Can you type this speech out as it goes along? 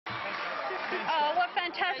Oh, what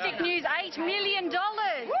fantastic news. $8 million. $8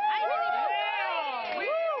 million.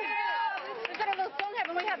 We've got a little song,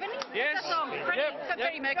 haven't we? Yes.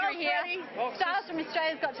 Freddie Mercury here. Stars from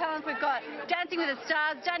Australia's Got Talent. We've got Dancing with the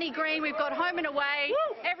Stars, Danny Green. We've got Home and Away.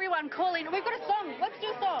 Everyone calling. We've got a song. Let's do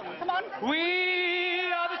a song. Come on.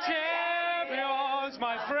 We are the champions,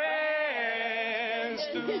 my friends.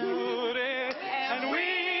 And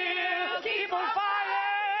we'll keep on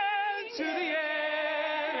fighting to the end.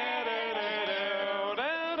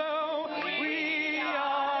 We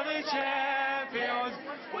are the champions.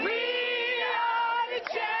 We are the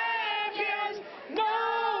champions.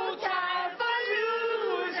 No time for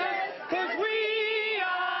losers, 'cause we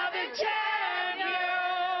are the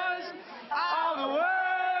champions of the world.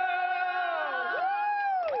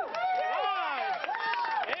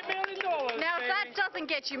 $8 million. Now, if that doesn't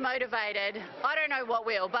get you motivated, I don't know what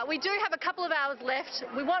will. But we do have a couple of hours left.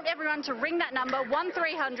 We want everyone to ring that number,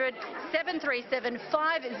 1300 737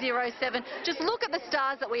 507. Just look at the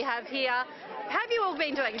stars that we have here. How have you all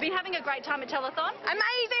been doing? You've been having a great time at Telethon?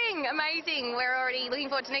 Amazing, amazing. We're already looking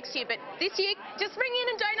forward to next year, but this year, just ring in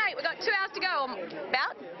and donate. We've got 2 hours to go.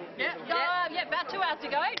 About? Yeah. About 2 hours to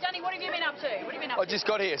go. Danny, what have you been up to? I just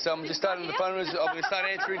got here, so I'm just starting the phone. I'm going to start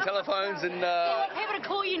answering telephones and... You want people to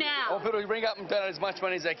call you I now. want people to ring up and donate as much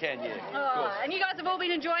money as they can, yeah. And you guys have all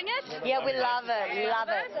been enjoying it? Yeah, we love it. Love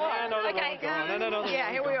it. Okay. No.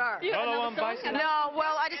 Yeah, here we are. Another one, Bison. No,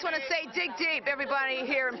 well, I just want to say dig deep, everybody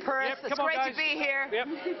here in Perth. Yep, It's come on, great guys. to be here. Yep.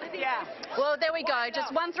 Yeah. Well, there we go.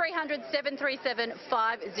 Just 1300 737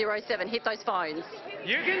 507. Hit those phones.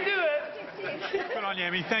 You can do it. Good on you,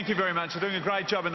 Emmy. Thank you very much. You're doing a great job.